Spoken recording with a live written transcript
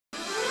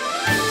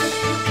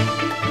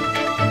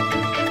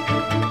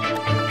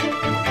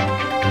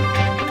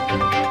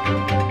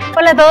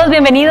Hola a todos,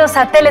 bienvenidos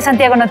a Tele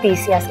Santiago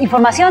Noticias,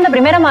 información de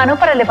primera mano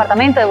para el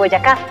departamento de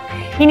Boyacá.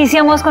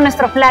 Iniciamos con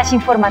nuestro flash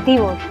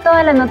informativo,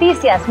 todas las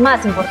noticias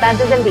más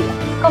importantes del día.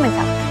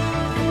 Comenzamos.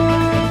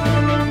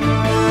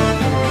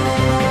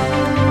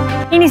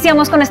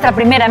 Iniciamos con nuestra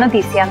primera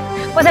noticia,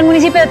 pues el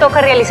municipio de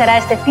Toca realizará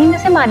este fin de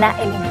semana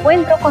el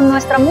encuentro con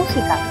nuestra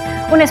música,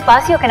 un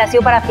espacio que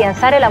nació para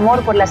afianzar el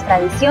amor por las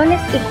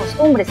tradiciones y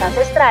costumbres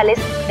ancestrales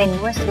de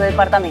nuestro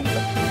departamento.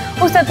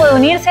 Usted puede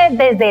unirse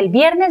desde el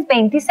viernes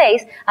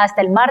 26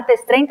 hasta el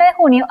martes 30 de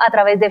junio a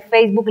través de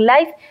Facebook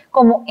Live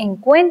como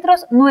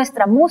Encuentros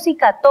Nuestra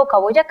Música Toca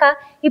Boyacá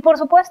y por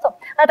supuesto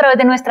a través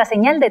de nuestra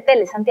señal de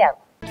Tele Santiago.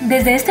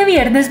 Desde este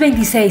viernes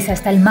 26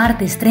 hasta el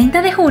martes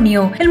 30 de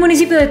junio, el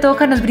municipio de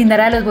Toca nos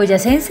brindará a los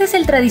boyacenses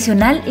el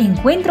tradicional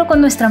Encuentro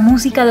con Nuestra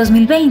Música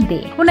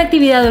 2020, una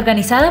actividad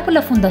organizada por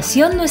la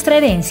Fundación Nuestra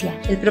Herencia.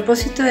 El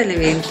propósito del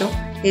evento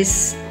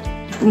es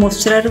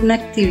mostrar una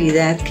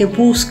actividad que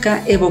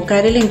busca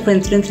evocar el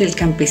encuentro entre el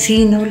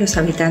campesino, los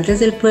habitantes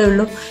del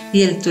pueblo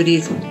y el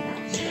turismo.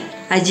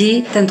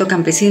 Allí, tanto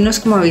campesinos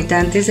como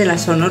habitantes de la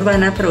zona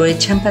urbana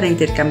aprovechan para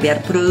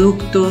intercambiar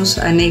productos,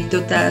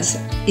 anécdotas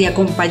y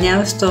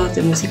acompañados todos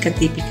de música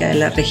típica de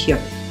la región.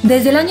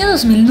 Desde el año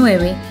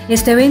 2009,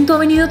 este evento ha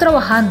venido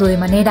trabajando de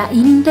manera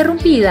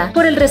ininterrumpida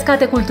por el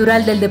rescate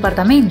cultural del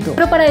departamento,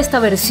 pero para esta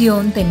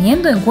versión,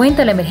 teniendo en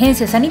cuenta la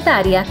emergencia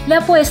sanitaria, le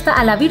apuesta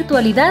a la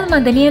virtualidad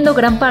manteniendo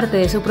gran parte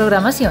de su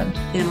programación.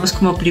 Tenemos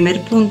como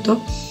primer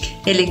punto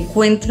el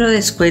encuentro de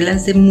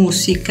escuelas de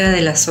música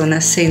de la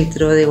zona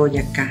centro de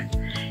Boyacá,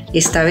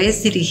 esta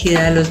vez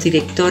dirigida a los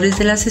directores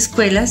de las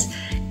escuelas,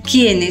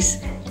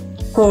 quienes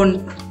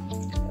con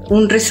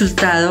un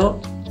resultado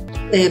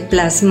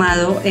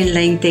plasmado en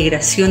la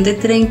integración de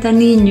 30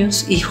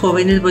 niños y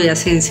jóvenes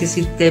boyacenses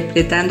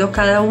interpretando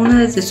cada uno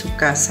desde su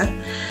casa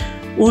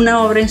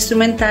una obra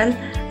instrumental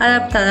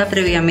adaptada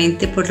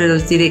previamente por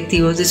los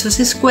directivos de sus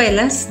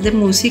escuelas de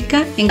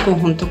música en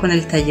conjunto con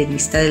el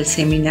tallerista del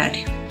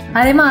seminario.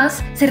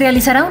 Además, se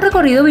realizará un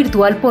recorrido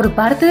virtual por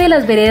parte de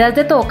las veredas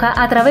de Toca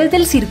a través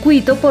del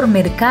circuito por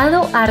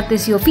Mercado,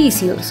 Artes y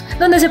Oficios,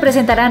 donde se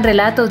presentarán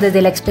relatos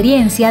desde la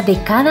experiencia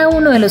de cada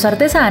uno de los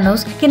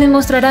artesanos, quienes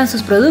mostrarán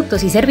sus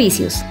productos y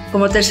servicios.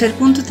 Como tercer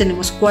punto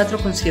tenemos 4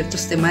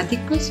 conciertos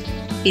temáticos,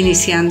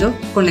 iniciando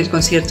con el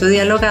concierto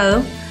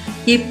dialogado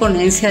y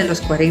ponencia de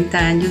los 40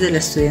 años de la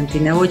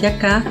Estudiantina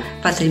Boyacá,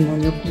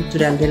 Patrimonio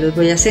Cultural de los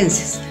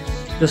Boyacenses.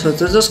 Los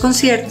otros 2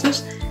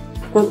 conciertos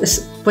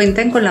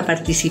cuentan con la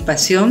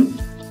participación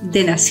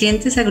de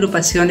nacientes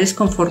agrupaciones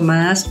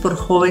conformadas por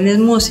jóvenes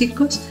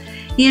músicos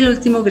y el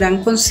último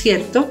gran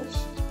concierto,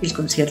 el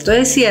concierto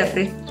de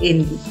cierre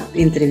en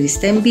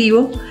entrevista en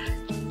vivo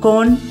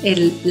con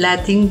el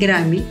Latin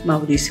Grammy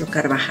Mauricio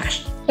Carvajal.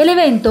 El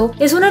evento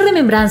es una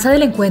remembranza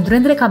del encuentro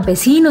entre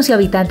campesinos y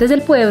habitantes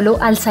del pueblo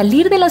al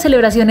salir de las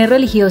celebraciones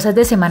religiosas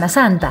de Semana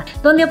Santa,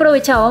 donde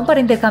aprovechaban para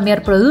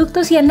intercambiar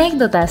productos y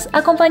anécdotas,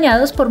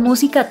 acompañados por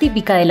música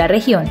típica de la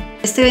región.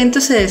 Este evento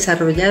se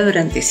desarrolla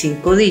durante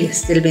 5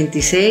 días, del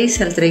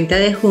 26 al 30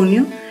 de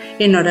junio,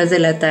 en horas de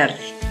la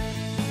tarde.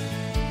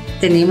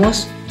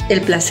 Tenemos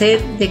el placer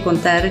de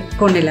contar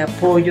con el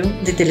apoyo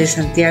de Tele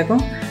Santiago,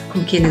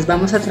 con quienes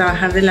vamos a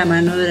trabajar de la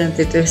mano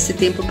durante todo este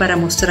tiempo para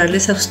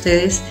mostrarles a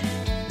ustedes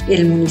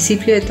el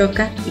municipio de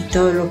Toca y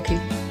todo lo que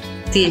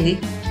tiene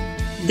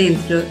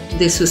dentro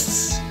de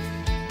sus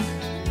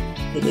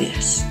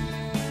veredas.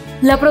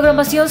 La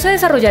programación se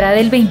desarrollará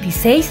del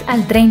 26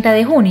 al 30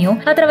 de junio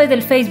a través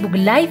del Facebook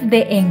Live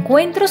de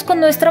Encuentros con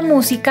Nuestra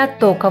Música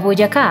Toca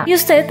Boyacá. Y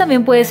usted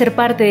también puede ser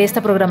parte de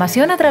esta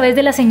programación a través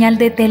de la señal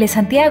de Tele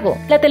Santiago,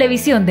 la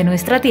televisión de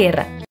nuestra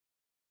tierra.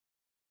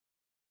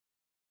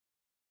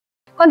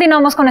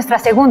 Continuamos con nuestra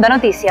segunda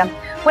noticia,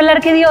 pues la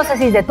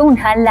Arquidiócesis de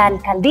Tunja, la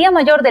Alcaldía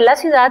Mayor de la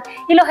ciudad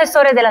y los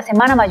gestores de la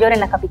Semana Mayor en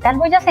la capital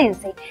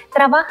boyacense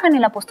trabajan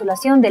en la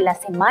postulación de la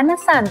Semana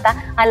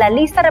Santa a la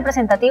lista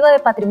representativa de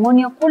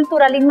Patrimonio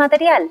Cultural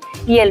Inmaterial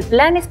y el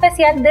Plan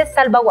Especial de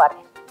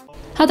Salvaguardia.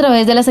 A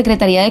través de la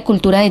Secretaría de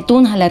Cultura de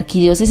Tunja, la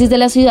Arquidiócesis de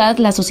la ciudad,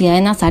 la Sociedad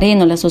de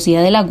Nazareno, la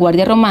Sociedad de la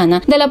Guardia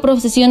Romana, de la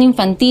Procesión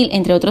Infantil,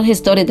 entre otros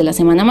gestores de la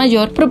Semana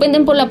Mayor,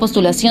 propenden por la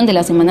postulación de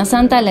la Semana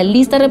Santa a la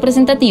lista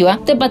representativa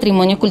de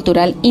Patrimonio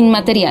Cultural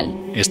Inmaterial.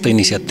 Esta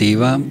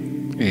iniciativa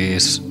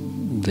es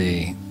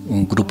de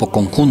un grupo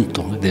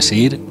conjunto, es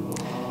decir,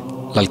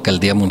 la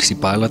Alcaldía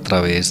Municipal a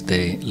través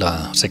de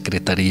la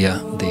Secretaría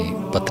de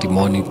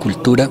Patrimonio y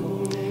Cultura,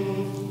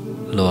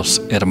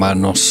 los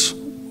hermanos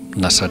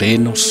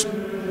nazarenos,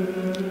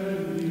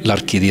 la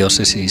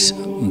Arquidiócesis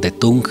de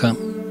Tunja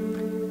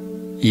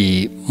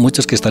y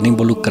muchos que están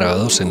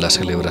involucrados en la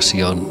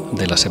celebración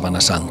de la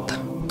Semana Santa.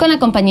 Con la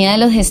compañía de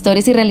los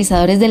gestores y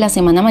realizadores de la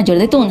Semana Mayor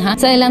de Tunja,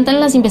 se adelantan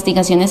las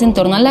investigaciones en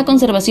torno a la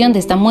conservación de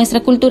esta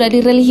muestra cultural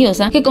y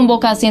religiosa que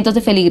convoca a cientos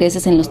de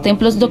feligreses en los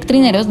templos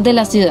doctrineros de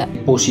la ciudad.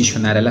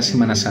 Posicionar a la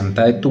Semana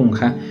Santa de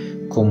Tunja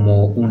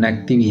como una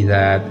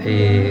actividad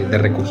de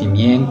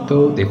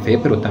recogimiento, de fe,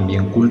 pero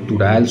también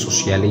cultural,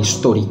 social e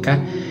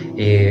histórica,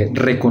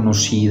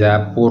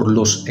 reconocida por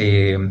los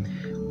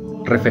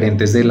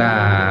referentes de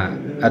la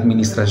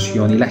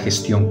administración y la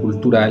gestión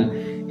cultural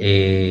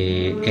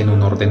en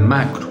un orden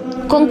macro.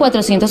 Con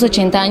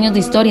 480 años de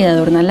historia de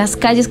adornar las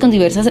calles con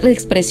diversas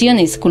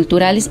expresiones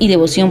culturales y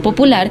devoción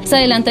popular, se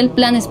adelanta el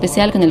plan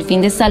especial con el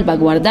fin de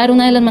salvaguardar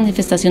una de las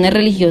manifestaciones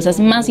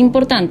religiosas más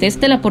importantes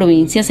de la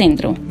provincia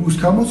Centro.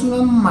 Buscamos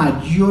un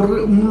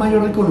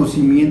mayor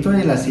reconocimiento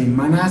de la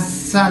Semana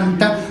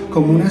Santa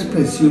como una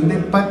expresión de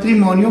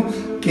patrimonio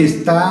que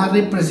está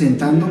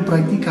representando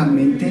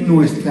prácticamente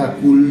nuestra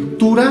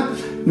cultura,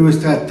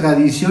 nuestra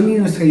tradición y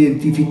nuestra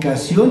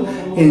identificación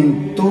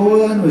en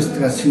toda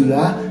nuestra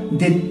ciudad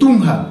de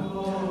Tunja.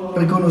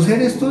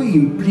 Reconocer esto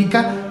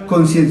implica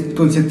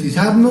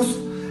concientizarnos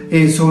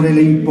sobre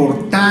la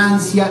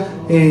importancia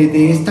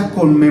de esta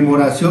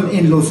conmemoración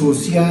en lo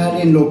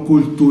social, en lo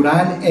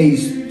cultural e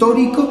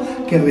histórico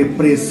que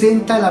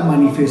representa la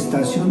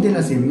manifestación de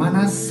la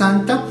Semana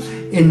Santa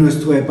en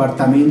nuestro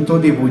departamento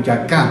de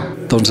Boyacá.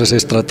 Entonces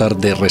es tratar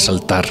de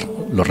resaltar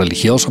lo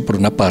religioso por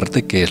una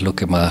parte, que es lo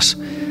que más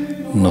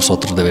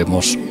nosotros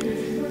debemos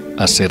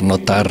hacer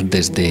notar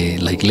desde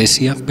la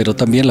iglesia, pero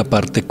también la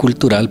parte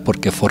cultural,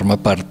 porque forma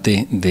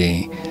parte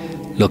de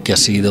lo que ha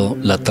sido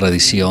la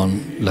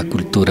tradición, la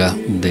cultura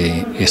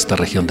de esta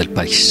región del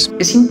país.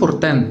 Es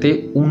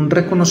importante un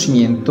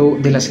reconocimiento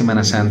de la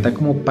Semana Santa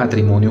como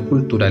patrimonio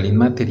cultural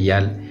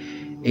inmaterial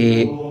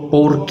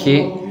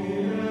porque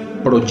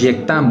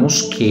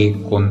proyectamos que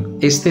con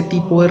este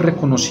tipo de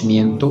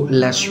reconocimiento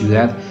la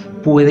ciudad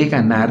puede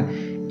ganar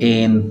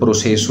en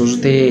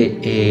procesos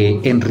de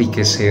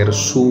enriquecer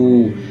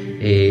su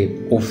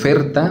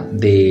oferta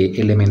de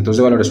elementos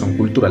de valoración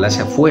cultural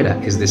hacia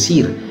afuera, es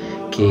decir,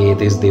 que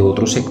desde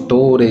otros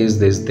sectores,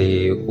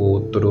 desde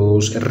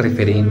otros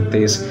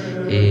referentes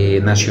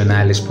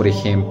nacionales, por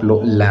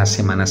ejemplo, la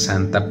Semana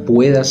Santa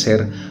pueda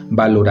ser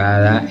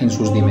valorada en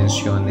sus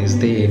dimensiones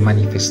de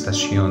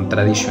manifestación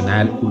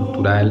tradicional,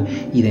 cultural,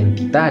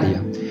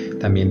 identitaria.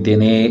 También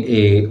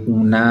tiene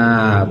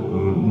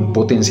un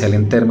potencial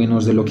en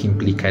términos de lo que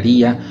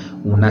implicaría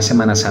una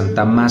Semana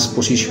Santa más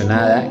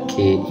posicionada,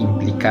 que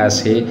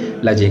implicase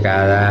la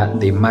llegada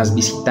de más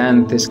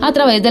visitantes. A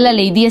través de la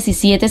Ley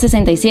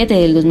 1767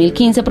 del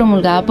 2015,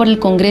 promulgada por el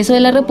Congreso de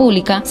la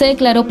República, se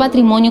declaró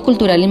Patrimonio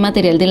Cultural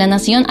Inmaterial de la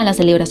Nación a la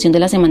celebración de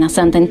la Semana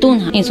Santa en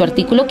Tunja. En su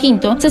artículo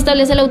 5 se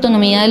establece la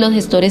autonomía de los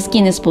gestores,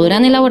 quienes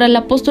podrán elaborar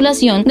la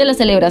postulación de la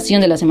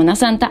celebración de la Semana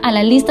Santa a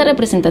la lista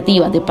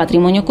representativa de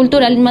Patrimonio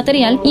Cultural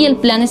Inmaterial y el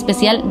Plan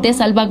Especial de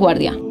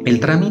Salvaguardia. El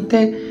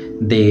trámite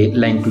de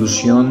la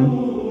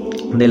inclusión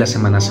de la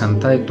Semana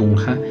Santa de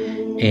Tunja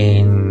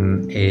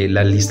en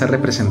la lista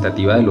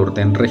representativa del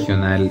orden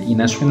regional y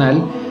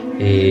nacional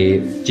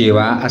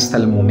lleva hasta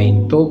el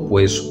momento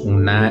pues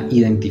una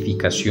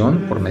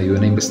identificación por medio de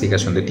una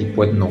investigación de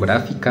tipo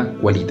etnográfica,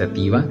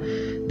 cualitativa,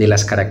 de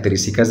las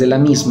características de la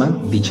misma.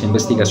 Dicha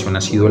investigación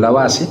ha sido la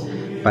base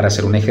para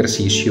hacer un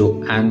ejercicio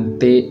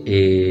ante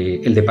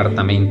el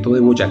departamento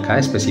de Boyacá,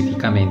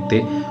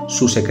 específicamente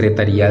su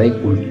Secretaría de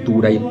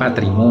Cultura y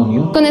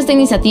Patrimonio. Con esta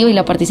iniciativa y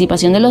la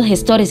participación de los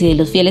gestores y de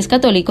los fieles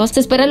católicos,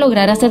 se espera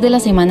lograr hacer de la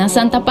Semana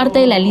Santa parte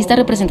de la lista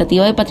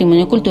representativa de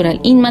Patrimonio Cultural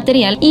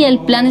Inmaterial y el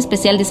Plan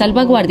Especial de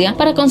Salvaguardia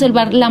para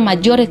conservar la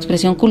mayor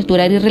expresión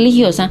cultural y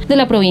religiosa de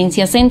la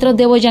provincia Centro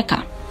de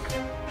Boyacá.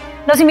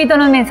 Los invito a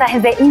unos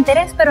mensajes de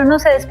interés, pero no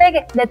se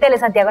despegue de Tele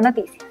Santiago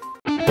Noticias.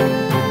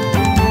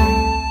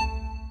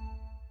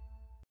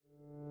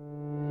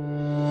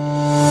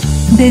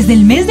 Desde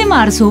el mes de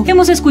marzo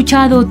hemos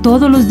escuchado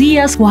todos los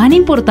días cuán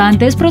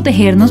importante es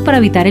protegernos para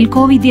evitar el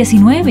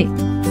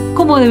COVID-19.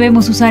 Cómo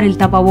debemos usar el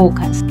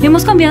tapabocas.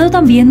 Hemos cambiado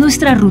también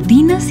nuestras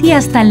rutinas y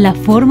hasta la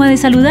forma de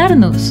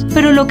saludarnos.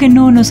 Pero lo que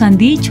no nos han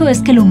dicho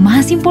es que lo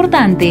más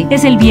importante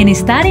es el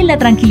bienestar y la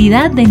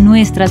tranquilidad de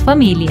nuestras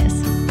familias.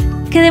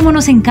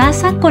 Quedémonos en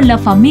casa con la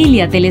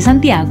familia Tele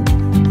Santiago.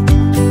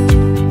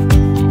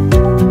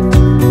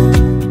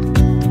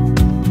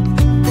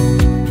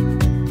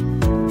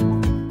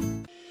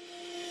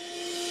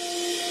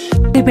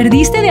 ¿Te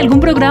perdiste de algún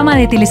programa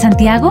de Tele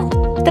Santiago?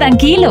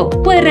 Tranquilo,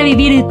 puedes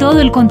revivir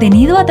todo el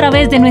contenido a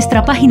través de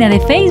nuestra página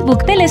de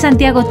Facebook Tele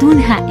Santiago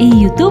Tunja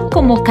y YouTube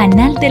como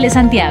Canal Tele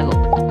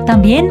Santiago.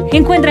 También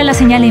encuentra la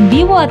señal en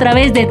vivo a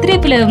través de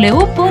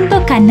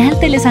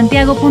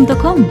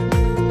www.canaltelesantiago.com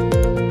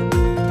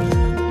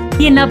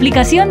y en la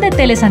aplicación de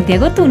Tele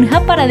Santiago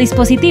Tunja para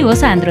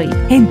dispositivos Android.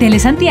 En Tele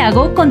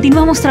Santiago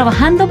continuamos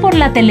trabajando por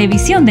la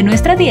televisión de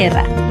nuestra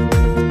tierra.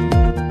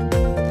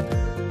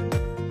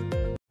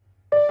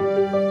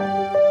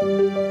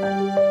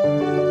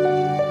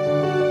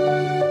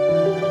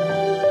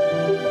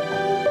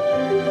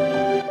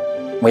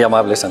 Muy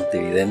amables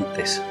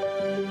antividentes,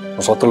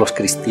 nosotros los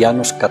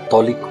cristianos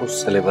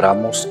católicos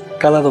celebramos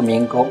cada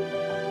domingo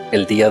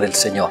el Día del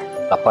Señor,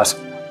 la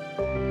Pascua.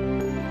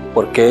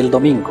 ¿Por qué el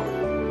domingo?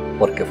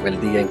 Porque fue el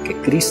día en que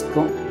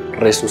Cristo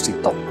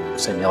resucitó,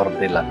 Señor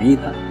de la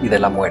vida y de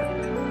la muerte.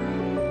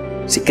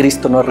 Si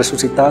Cristo no ha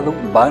resucitado,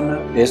 vana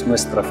es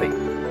nuestra fe.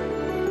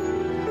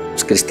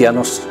 Los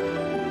cristianos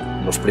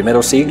en los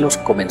primeros siglos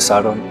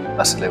comenzaron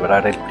a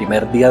celebrar el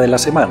primer día de la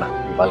semana,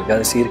 el valga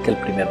decir que el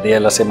primer día de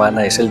la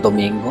semana es el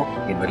domingo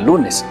y no el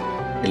lunes.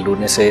 El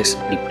lunes es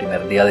el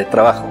primer día de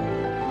trabajo,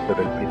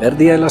 pero el primer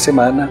día de la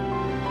semana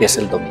es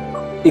el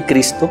domingo. Y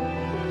Cristo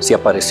se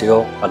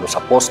apareció a los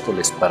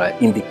apóstoles para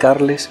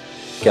indicarles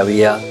que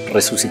había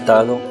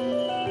resucitado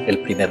el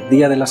primer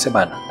día de la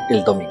semana,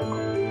 el domingo.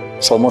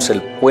 Somos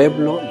el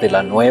pueblo de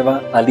la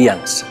nueva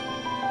alianza.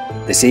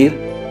 Es decir,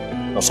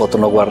 nosotros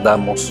no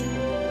guardamos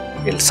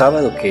el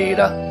sábado, que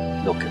era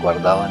lo que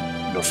guardaban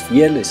los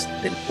fieles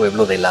del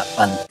pueblo de la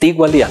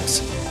antigua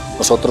alianza.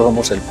 Nosotros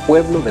somos el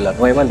pueblo de la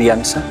nueva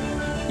alianza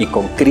y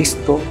con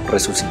Cristo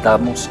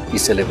resucitamos y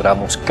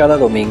celebramos cada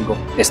domingo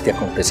este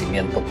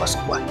acontecimiento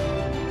pascual.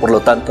 Por lo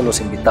tanto, los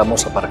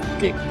invitamos para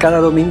que cada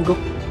domingo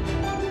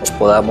nos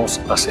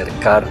podamos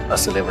acercar a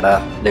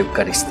celebrar la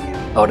Eucaristía.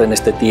 Ahora, en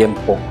este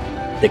tiempo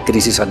de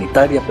crisis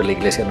sanitaria, pues la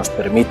Iglesia nos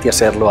permite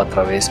hacerlo a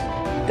través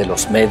de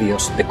los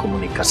medios de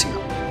comunicación.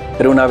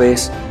 Pero una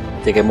vez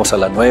lleguemos a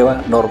la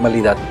nueva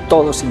normalidad,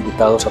 todos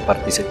invitados a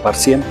participar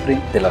siempre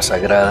de la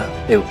Sagrada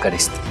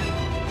Eucaristía.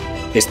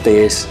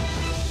 Este es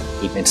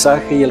el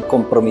mensaje y el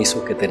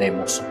compromiso que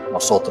tenemos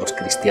nosotros,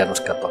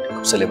 cristianos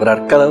católicos: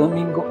 celebrar cada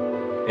domingo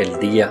el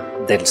Día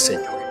del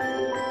Señor.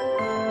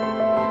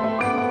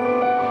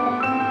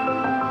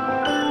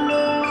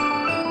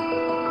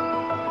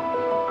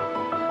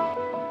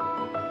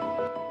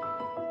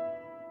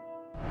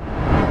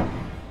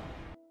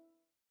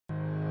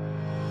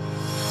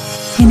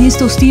 En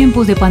estos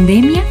tiempos de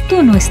pandemia,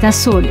 tú no estás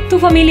solo. Tu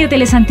familia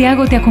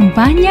Telesantiago te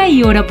acompaña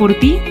y ora por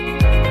ti.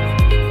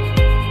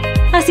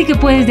 Así que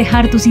puedes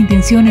dejar tus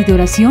intenciones de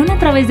oración a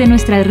través de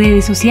nuestras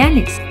redes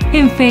sociales.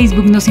 En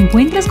Facebook nos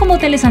encuentras como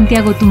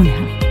Telesantiago Tunja.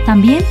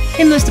 También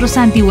en nuestro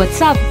Santi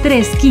WhatsApp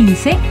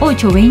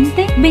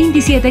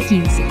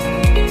 315-820-2715.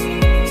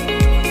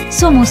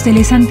 Somos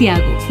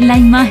Telesantiago, la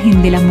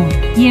imagen del amor.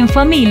 Y en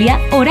familia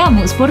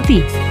oramos por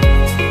ti.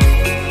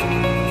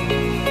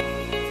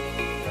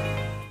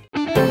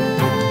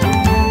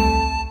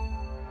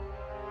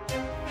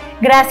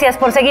 Gracias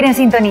por seguir en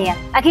sintonía.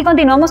 Aquí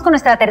continuamos con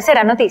nuestra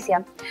tercera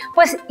noticia.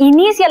 Pues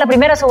inicia la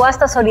primera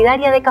subasta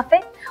solidaria de café,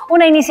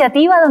 una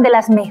iniciativa donde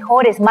las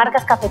mejores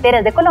marcas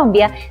cafeteras de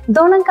Colombia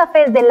donan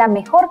cafés de la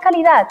mejor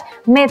calidad,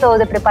 métodos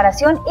de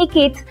preparación y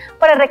kits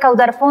para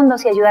recaudar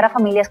fondos y ayudar a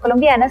familias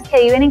colombianas que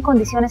viven en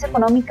condiciones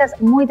económicas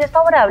muy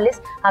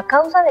desfavorables a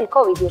causa del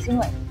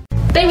COVID-19.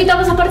 Te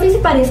invitamos a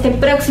participar este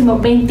próximo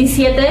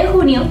 27 de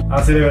junio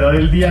a celebrar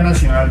el Día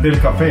Nacional del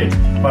Café,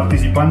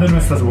 participando en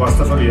nuestra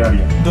subasta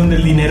solidaria, donde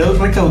el dinero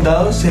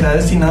recaudado será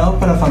destinado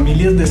para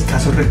familias de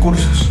escasos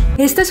recursos.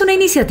 Esta es una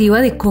iniciativa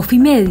de Coffee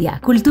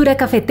Media, Cultura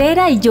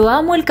Cafetera y Yo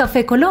Amo el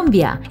Café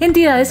Colombia,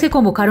 entidades que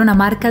convocaron a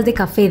marcas de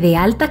café de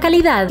alta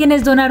calidad,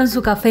 quienes donaron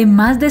su café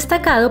más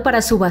destacado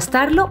para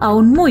subastarlo a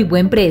un muy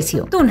buen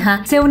precio.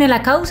 Tunja se une a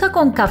la causa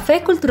con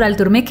Café Cultural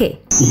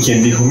Turmequé. ¿Y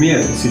quién dijo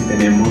miedo si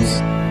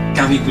tenemos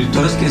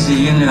caficultores que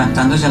siguen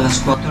levantándose a las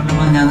 4 de la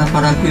mañana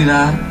para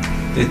cuidar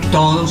de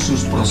todos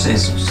sus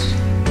procesos?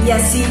 Y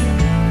así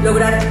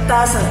lograr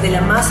tazas de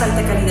la más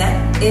alta calidad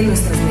en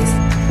nuestras mesas.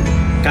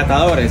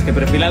 Catadores que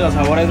perfilan los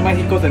sabores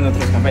mágicos de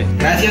nuestros cafés.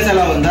 Gracias a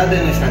la bondad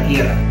de nuestra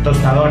tierra.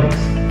 Tostadores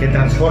que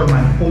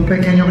transforman un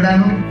pequeño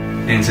grano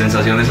en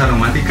sensaciones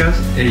aromáticas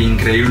e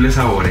increíbles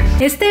sabores.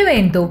 Este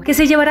evento, que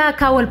se llevará a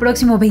cabo el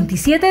próximo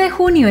 27 de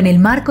junio en el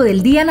marco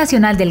del Día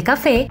Nacional del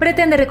Café,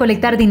 pretende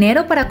recolectar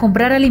dinero para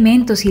comprar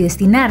alimentos y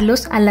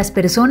destinarlos a las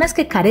personas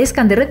que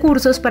carezcan de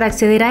recursos para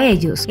acceder a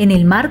ellos en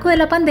el marco de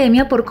la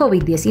pandemia por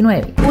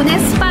COVID-19. Un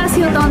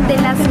espacio donde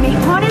las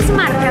mejores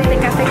marcas de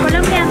café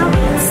colombiano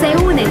se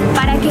unen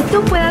para que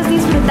tú puedas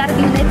disfrutar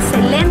de un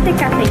excelente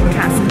café en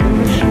casa.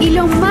 Y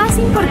lo más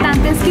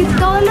importante es que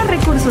todos los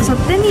recursos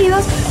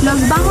obtenidos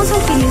los vamos a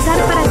utilizar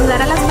para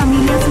ayudar a las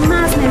familias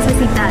más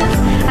necesitadas.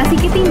 Así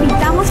que te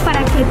invitamos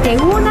para que te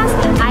unas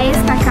a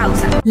esta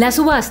causa. La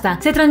subasta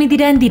se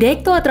transmitirá en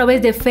directo a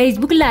través de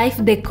Facebook Live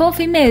de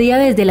Coffee Media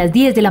desde las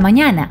 10 de la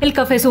mañana. El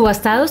café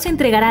subastado se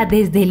entregará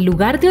desde el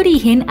lugar de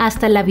origen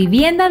hasta la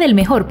vivienda del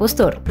mejor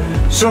postor.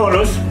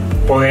 Solos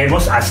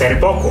podemos hacer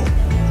poco,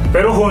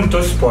 pero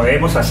juntos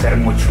podemos hacer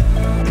mucho.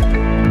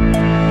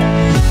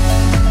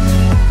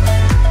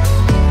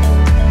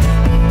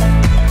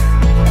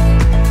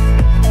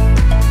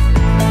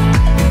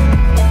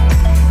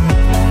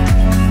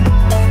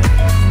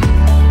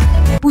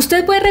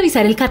 Usted puede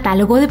revisar el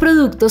catálogo de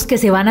productos que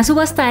se van a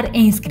subastar e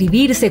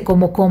inscribirse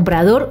como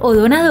comprador o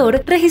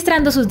donador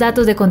registrando sus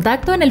datos de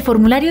contacto en el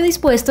formulario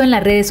dispuesto en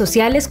las redes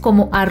sociales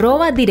como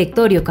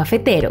 @directorio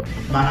cafetero.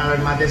 Van a haber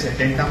más de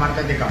 70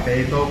 marcas de café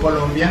de todo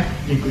Colombia,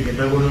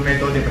 incluyendo algunos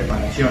métodos de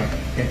preparación.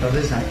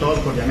 Entonces están todos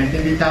cordialmente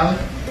invitados,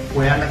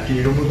 puedan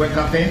adquirir un muy buen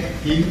café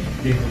y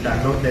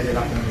disfrutarlo desde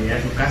la comunidad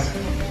de su casa.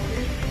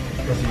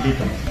 Los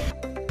invito.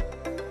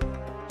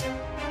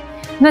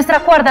 Nuestra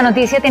cuarta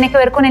noticia tiene que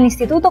ver con el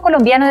Instituto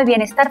Colombiano de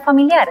Bienestar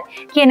Familiar,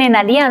 quien en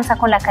alianza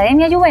con la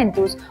Academia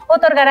Juventus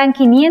otorgarán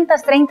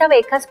 530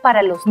 becas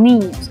para los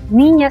niños,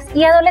 niñas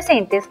y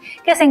adolescentes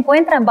que se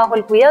encuentran bajo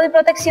el cuidado y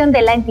protección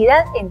de la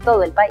entidad en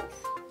todo el país.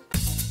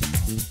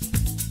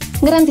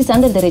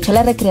 garantizando el derecho a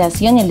la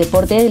recreación y el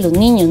deporte de los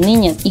niños,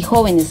 niñas y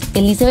jóvenes.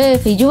 El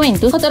ICBF y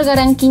Juventus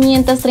otorgarán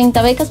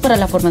 530 becas para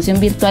la formación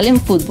virtual en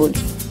fútbol.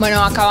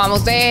 Bueno,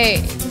 acabamos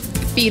de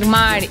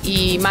firmar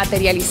y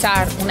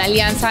materializar una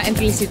alianza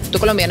entre el Instituto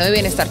Colombiano de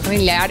Bienestar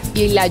Familiar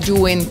y la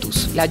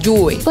Juventus, la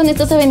Juve. Con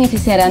esto se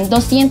beneficiarán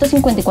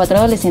 254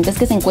 adolescentes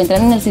que se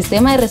encuentran en el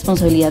sistema de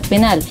responsabilidad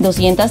penal,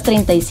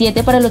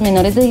 237 para los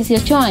menores de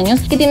 18 años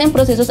que tienen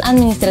procesos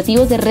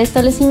administrativos de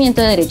restablecimiento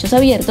de derechos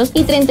abiertos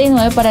y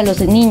 39 para los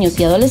niños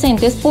y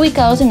adolescentes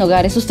ubicados en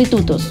hogares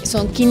sustitutos.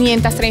 Son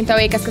 530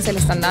 becas que se le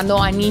están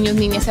dando a niños,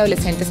 niñas y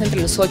adolescentes entre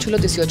los 8 y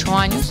los 18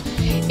 años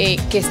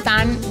que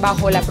están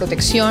bajo la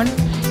protección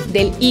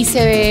del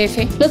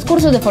ICBF. Los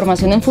cursos de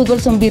formación en fútbol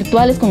son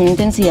virtuales con una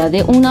intensidad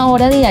de 1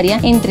 hora diaria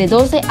entre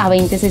 12 a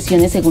 20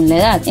 sesiones según la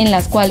edad, en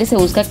las cuales se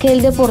busca que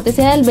el deporte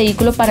sea el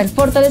vehículo para el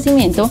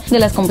fortalecimiento de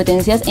las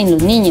competencias en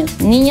los niños,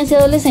 niñas y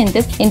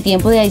adolescentes en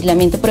tiempo de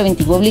aislamiento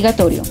preventivo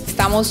obligatorio.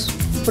 Estamos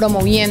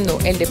promoviendo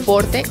el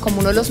deporte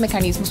como uno de los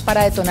mecanismos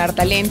para detonar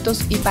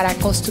talentos y para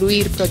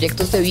construir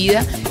proyectos de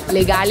vida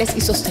legales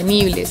y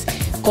sostenibles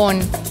con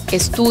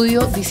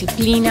estudio,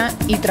 disciplina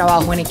y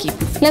trabajo en equipo.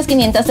 Las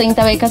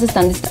 530 becas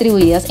están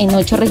distribuidas en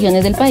 8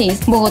 regiones del país: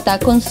 Bogotá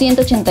con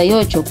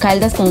 188,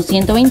 Caldas con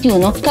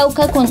 121,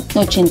 Cauca con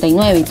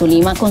 89,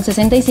 Tolima con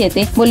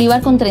 67,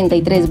 Bolívar con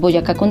 33,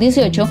 Boyacá con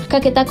 18,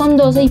 Caquetá con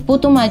 12 y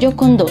Putumayo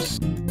con 2.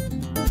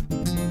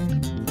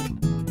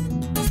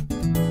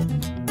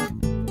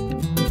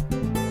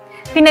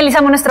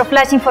 Finalizamos nuestro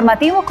flash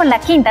informativo con la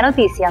quinta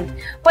noticia,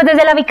 pues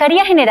desde la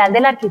Vicaría General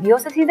de la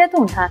Arquidiócesis de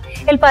Tunja,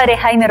 el Padre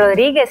Jaime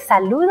Rodríguez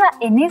saluda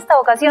en esta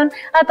ocasión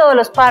a todos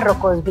los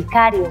párrocos,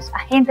 vicarios,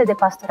 agentes de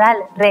pastoral,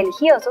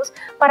 religiosos,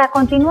 para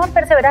continuar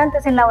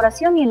perseverantes en la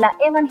oración y en la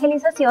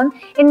evangelización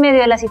en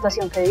medio de la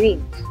situación que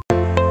vivimos.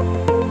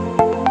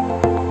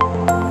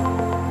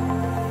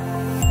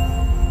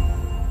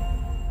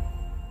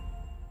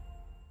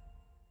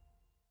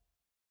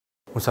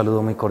 Un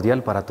saludo muy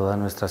cordial para todas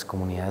nuestras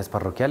comunidades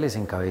parroquiales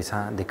en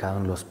cabeza de cada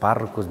uno de los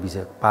párrocos,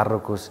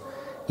 vicepárrocos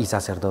y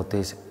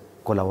sacerdotes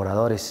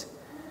colaboradores.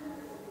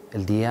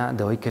 El día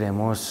de hoy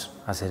queremos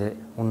hacer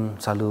un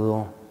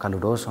saludo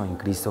caluroso en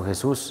Cristo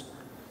Jesús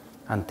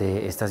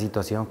ante esta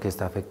situación que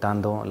está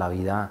afectando la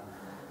vida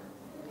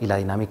y la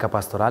dinámica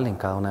pastoral en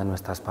cada una de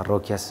nuestras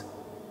parroquias.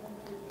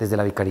 Desde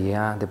la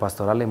Vicaría de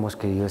Pastoral hemos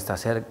querido estar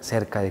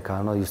cerca de cada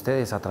uno de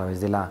ustedes a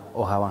través de la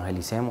hoja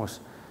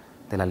Evangelicemos,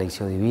 de la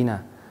Lección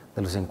Divina,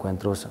 de los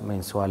encuentros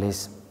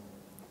mensuales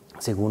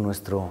según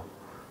nuestro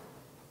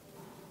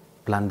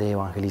plan de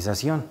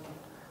evangelización.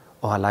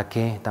 Ojalá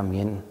que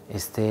también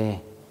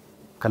este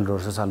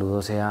caluroso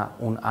saludo sea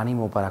un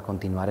ánimo para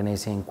continuar en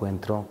ese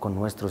encuentro con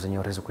nuestro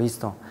Señor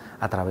Jesucristo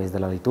a través de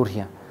la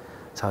liturgia.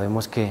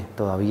 Sabemos que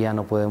todavía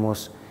no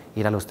podemos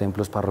ir a los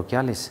templos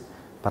parroquiales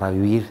para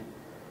vivir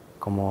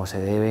como se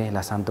debe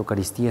la Santa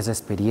Eucaristía, esa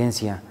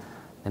experiencia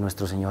de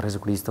nuestro Señor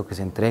Jesucristo que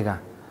se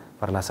entrega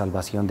para la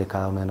salvación de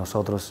cada uno de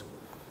nosotros.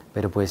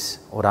 Pero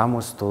pues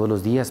oramos todos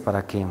los días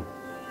para que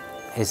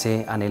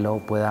ese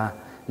anhelo pueda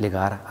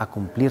llegar a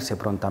cumplirse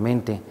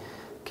prontamente,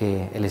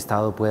 que el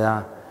Estado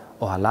pueda,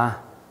 ojalá,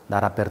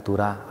 dar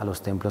apertura a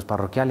los templos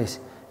parroquiales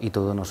y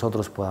todos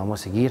nosotros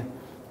podamos seguir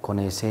con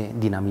ese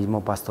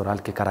dinamismo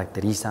pastoral que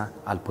caracteriza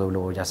al pueblo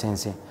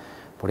boyacense.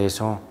 Por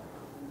eso,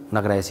 un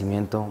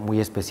agradecimiento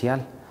muy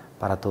especial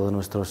para todos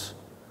nuestros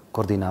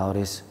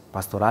coordinadores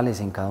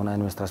pastorales en cada una de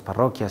nuestras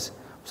parroquias.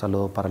 Un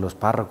saludo para los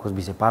párrocos,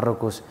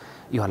 vicepárrocos,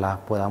 y ojalá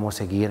podamos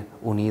seguir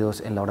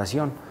unidos en la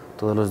oración.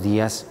 Todos los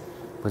días,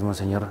 pues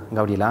Monseñor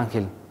Gabriel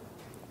Ángel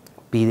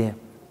pide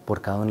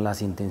por cada una de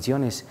las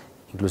intenciones,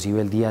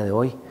 inclusive el día de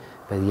hoy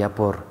pedía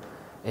por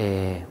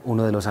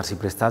uno de los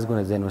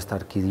arciprestazgos de nuestra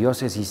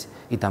arquidiócesis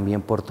y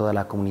también por toda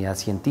la comunidad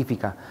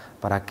científica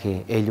para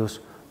que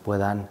ellos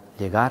puedan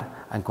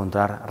llegar a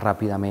encontrar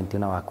rápidamente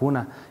una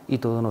vacuna y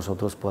todos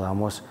nosotros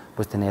podamos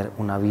pues tener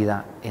una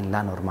vida en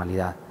la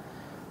normalidad.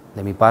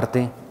 De mi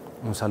parte,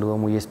 un saludo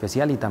muy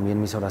especial y también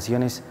mis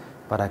oraciones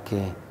para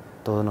que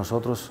todos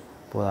nosotros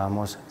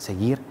podamos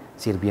seguir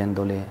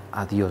sirviéndole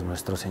a Dios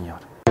nuestro Señor.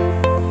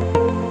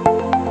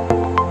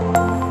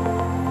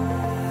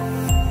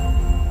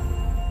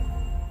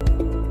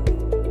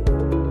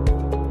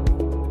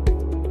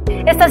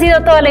 Esta ha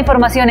sido toda la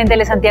información en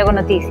Telesantiago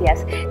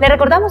Noticias. Les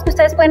recordamos que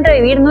ustedes pueden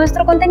revivir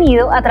nuestro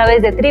contenido a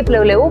través de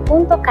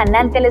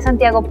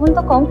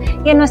www.canaltelesantiago.com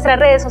y en nuestras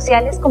redes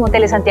sociales como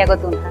Telesantiago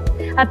Tunja.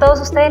 A todos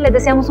ustedes les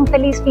deseamos un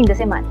feliz fin de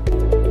semana.